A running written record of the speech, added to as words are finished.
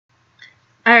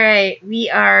Alright, we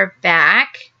are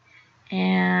back,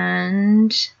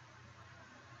 and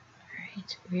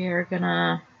alright, we are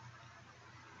gonna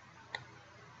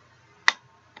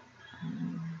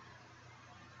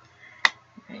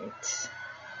right. So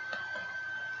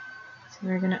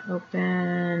we're gonna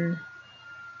open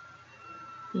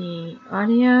the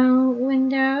audio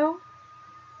window,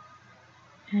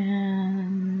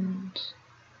 and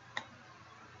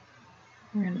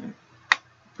we're gonna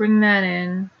bring that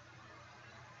in.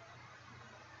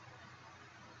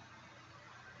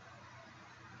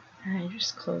 I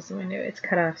just close the window. It's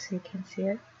cut off so you can't see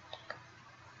it.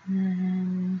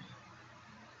 And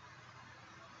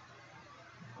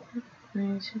I'm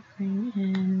going to bring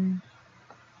in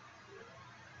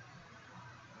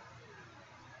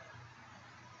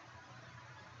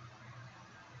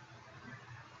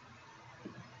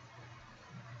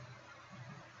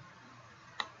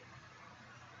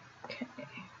okay.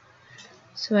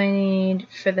 So I need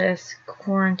for this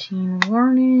quarantine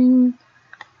warning,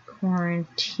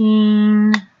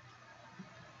 quarantine,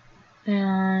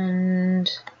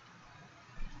 and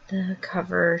the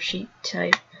cover sheet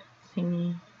type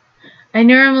thingy. I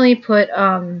normally put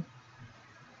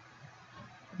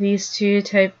these two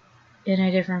type in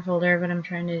a different folder, but I'm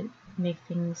trying to make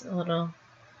things a little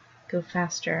go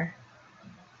faster.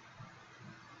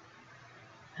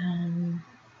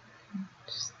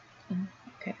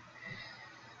 Okay.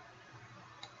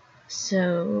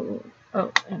 So,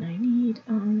 oh, and I need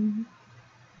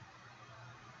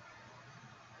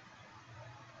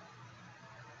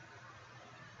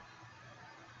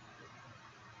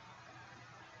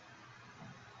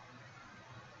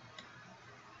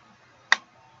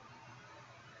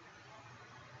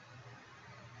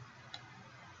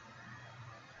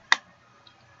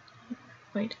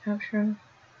white outro.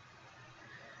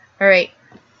 Alright.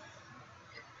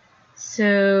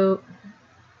 So,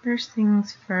 first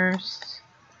things first.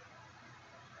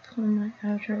 Pull my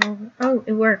outro over. Oh,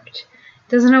 it worked.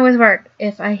 It doesn't always work.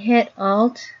 If I hit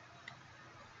Alt,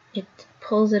 it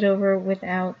pulls it over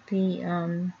without the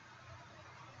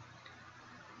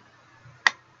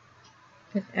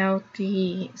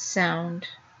sound.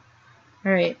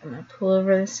 Alright, I'm gonna pull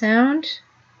over the sound.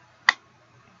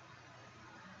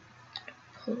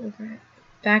 Pull over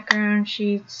background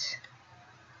sheets.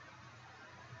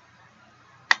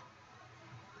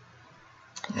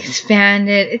 Expand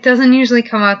it. It doesn't usually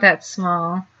come out that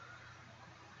small.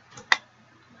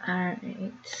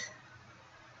 Alright.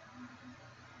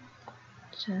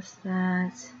 Just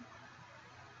that. Let's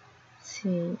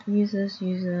see. Use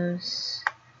those.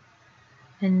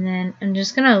 And then I'm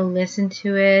just gonna listen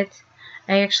to it.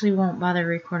 I actually won't bother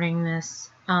recording this.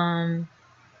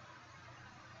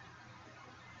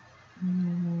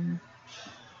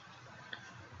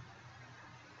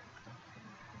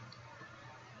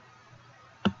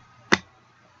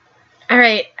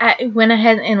 Alright, I went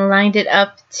ahead and lined it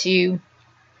up to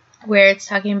where it's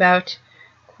talking about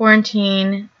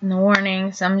quarantine and the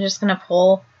warning, so I'm just going to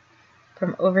pull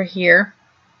from over here,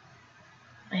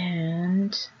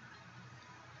 and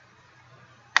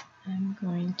I'm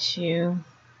going to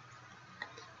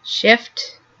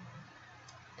shift,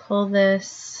 pull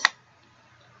this,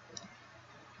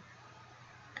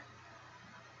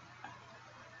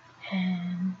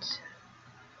 and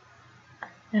I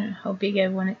don't know how big I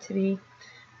want it to be.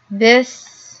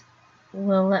 This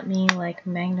will let me like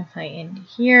magnify in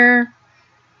here,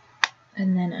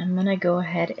 and then I'm gonna go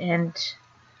ahead and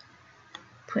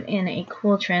put in a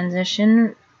cool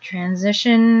transition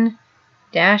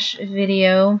dash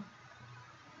video.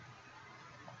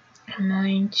 I'm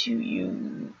going to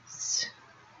use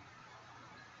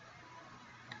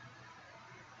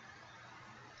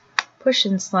push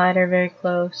and slide are very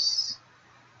close,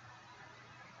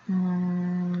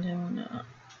 and I want to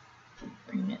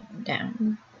bring it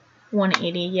down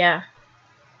 180. Yeah,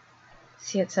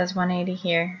 see, it says 180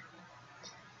 here.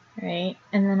 Right,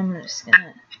 and then I'm just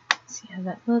gonna see how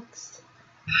that looks.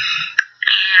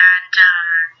 And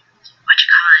what you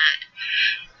call it?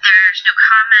 There's no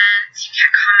comments. You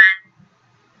can't comment.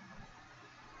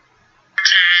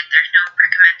 There's no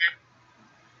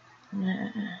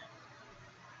recommended.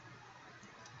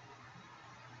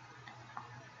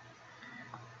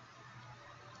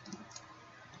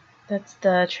 That's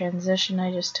the transition.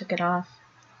 I just took it off.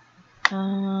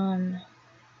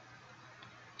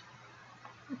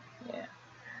 Yeah.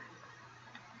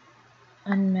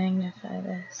 Unmagnify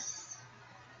this,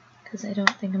 because I don't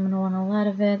think I'm going to want a lot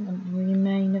of it. Let me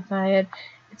re-magnify it.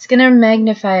 It's going to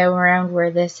magnify around where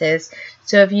this is.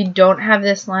 So if you don't have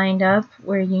this lined up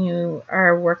where you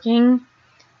are working,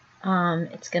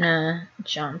 it's going to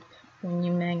jump when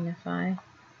you magnify.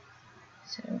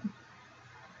 So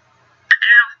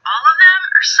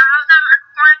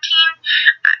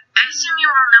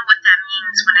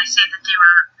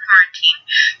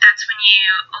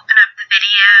you open up the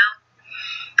video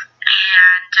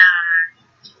and,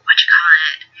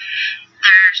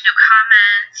 there's no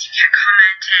comments, you can't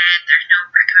comment it, there's no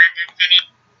recommended video.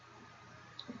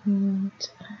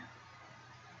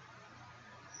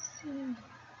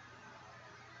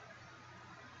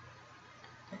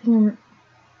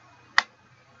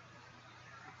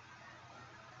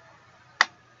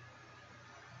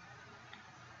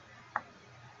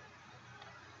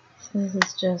 So this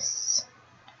is just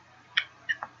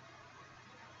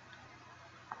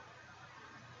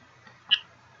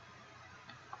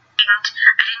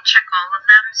I didn't check all of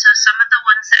them, so some of the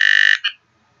ones that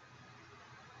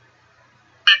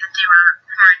say that they were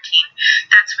quarantined,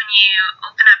 that's when you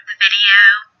open up the video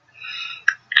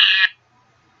and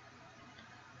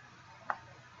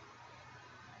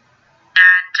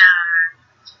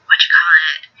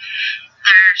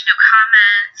there's no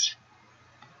comments.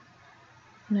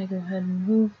 I'm gonna go ahead and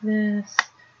move this.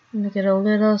 I'm gonna get a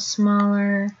little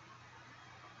smaller.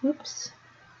 Oops.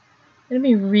 You gotta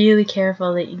be really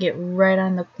careful that you get right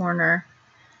on the corner,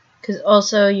 because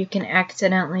also you can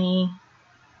accidentally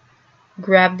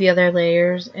grab the other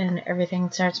layers and everything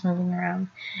starts moving around,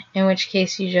 in which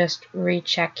case you just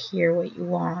recheck here what you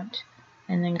want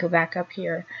and then go back up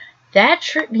here. That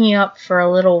tripped me up for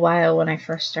a little while when I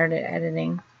first started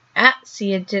editing.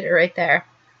 See, it did it right there.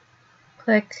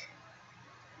 Click.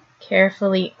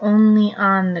 Carefully only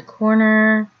on the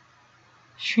corner.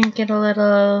 Shrink it a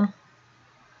little.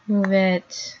 Move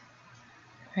it.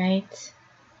 Right.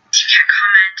 You can't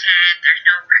comment it. There's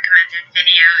no recommended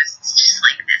videos. It's just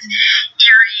like this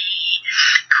eerie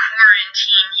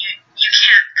quarantine. You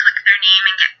can't click their name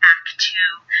and get back to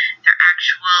their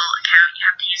actual account. You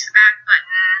have to use the back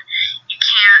button. You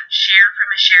can't share from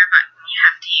a share button. You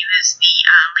have to use the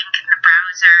link in the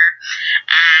browser.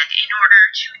 And in order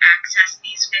to access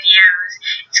these videos,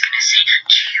 it's going to say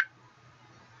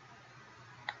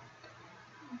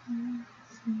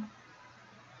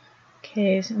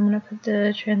Okay, so I'm going to put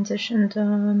the transitions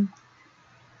on.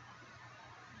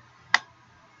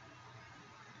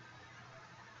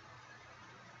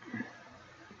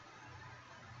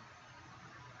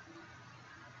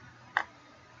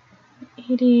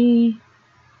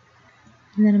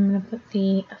 And then I'm going to put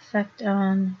the effect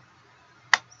on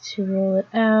to roll it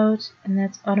out, and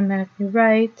that's automatically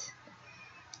right.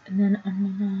 And then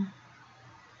I'm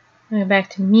going to go back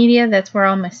to media, that's where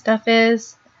all my stuff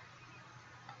is.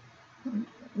 And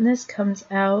this comes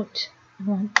out. I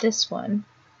want this one.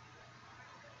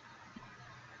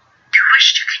 Do you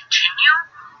wish to continue?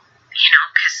 You know,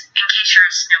 because in case you're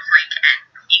a snowflake and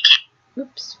you can't.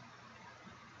 Oops.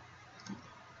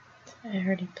 I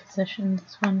already positioned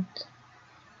this one.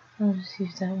 I'll just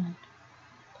use that one.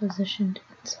 Positioned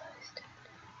and sized.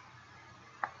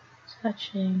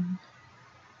 Touching.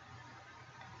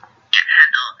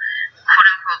 Handle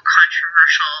quote-unquote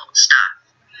controversial stuff.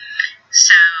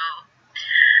 So,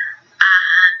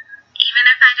 even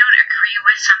if I don't agree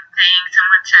with something,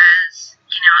 someone says,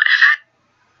 you know, if I...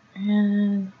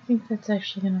 And I think that's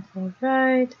actually going to feel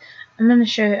right. I'm going to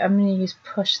show you, I'm going to use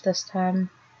push this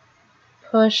time.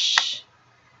 Push.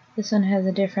 This one has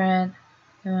a different,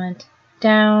 I went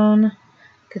down,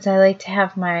 because I like to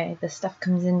have the stuff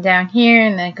comes in down here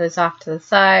and then it goes off to the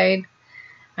side.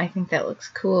 I think that looks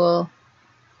cool.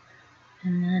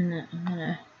 And then I'm going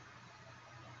to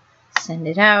send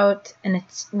it out, and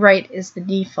it's right is the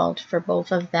default for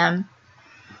both of them.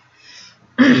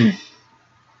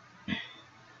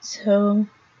 So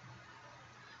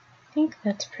I think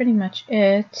that's pretty much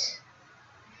it.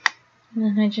 And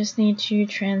then I just need to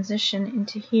transition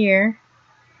into here.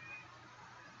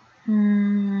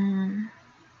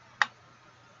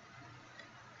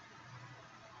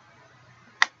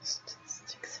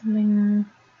 Stick something.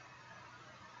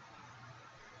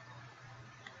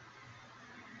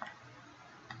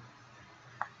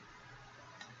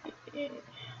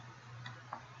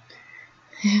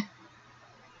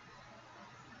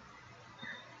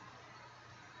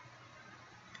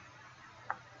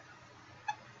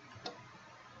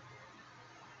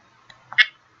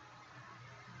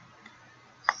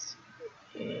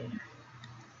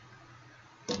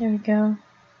 There we go.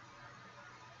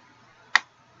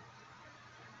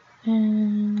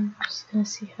 And I'm just going to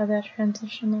see how that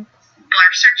transition looks. People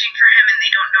are searching for him and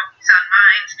they don't know he's on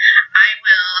Minds. I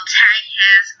will tag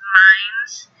his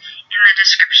Minds in the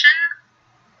description.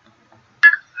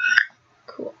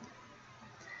 Cool.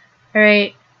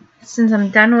 Alright, since I'm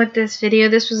done with this video,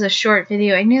 this was a short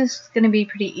video. I knew this was going to be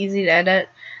pretty easy to edit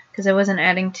because I wasn't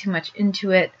adding too much into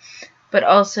it. But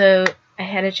also, I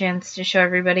had a chance to show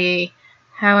everybody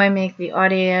how I make the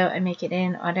audio. I make it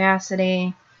in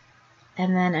Audacity,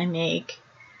 and then I make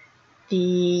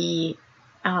the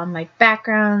my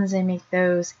backgrounds. I make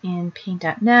those in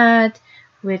Paint.net,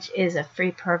 which is a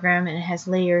free program, and it has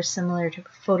layers similar to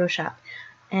Photoshop.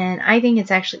 And I think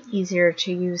it's actually easier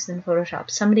to use than Photoshop.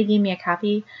 Somebody gave me a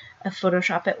copy of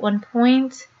Photoshop at one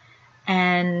point,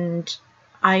 and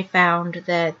I found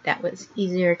that that was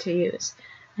easier to use.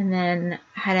 And then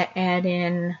I had to add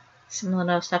in some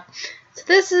little stuff. So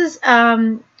this is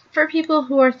for people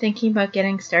who are thinking about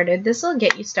getting started. This will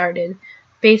get you started.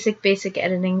 Basic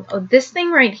editing. Oh, this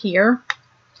thing right here,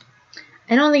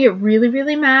 I don't think it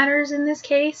really matters in this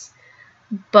case,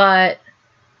 but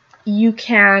you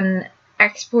can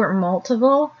export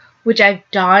multiple, which I've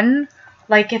done.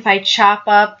 Like if I chop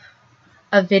up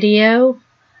a video,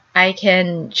 I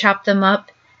can chop them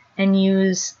up and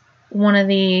use one of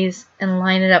these and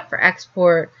line it up for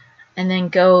export, and then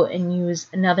go and use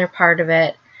another part of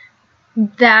it.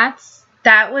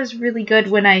 That was really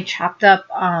good when I chopped up,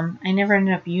 I never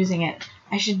ended up using it.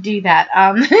 I should do that.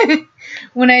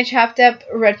 When I chopped up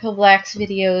Red Pill Black's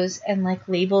videos and like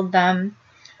labeled them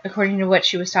according to what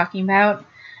she was talking about,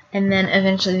 and then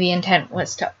eventually the intent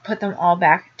was to put them all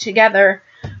back together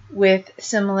with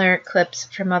similar clips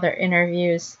from other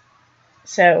interviews.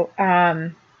 So,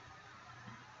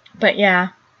 but yeah.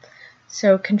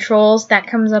 So controls, that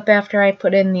comes up after I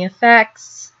put in the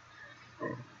effects.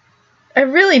 I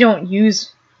really don't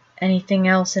use anything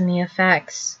else in the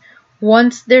effects.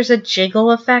 Once there's a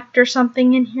jiggle effect or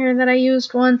something in here that I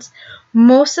used once.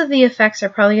 Most of the effects are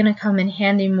probably going to come in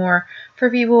handy more for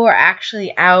people who are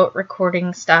actually out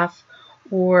recording stuff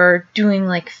or doing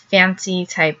like fancy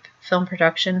type film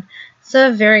production. It's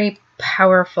a very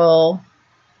powerful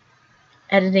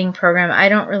editing program. I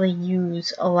don't really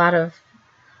use a lot of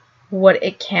what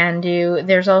it can do.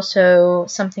 There's also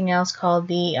something else called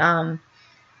the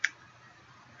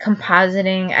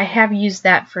compositing. I have used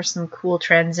that for some cool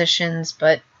transitions,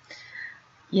 but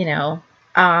you know,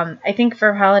 I think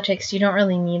for politics you don't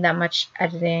really need that much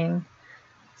editing.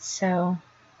 So,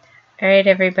 alright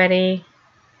everybody,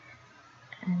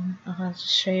 and I'll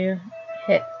just show you.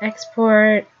 Hit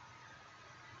export.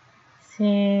 See,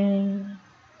 and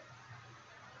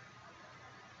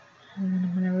then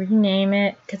I'm going to rename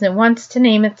it because it wants to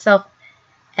name itself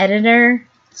editor.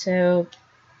 So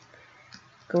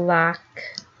Glock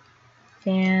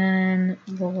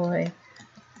Fanboy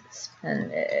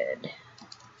Suspended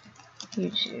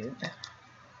YouTube,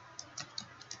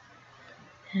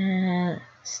 and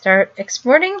start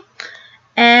exporting.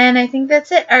 And I think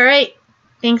that's it. Alright,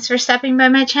 thanks for stopping by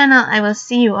my channel. I will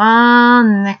see you all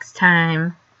next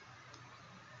time.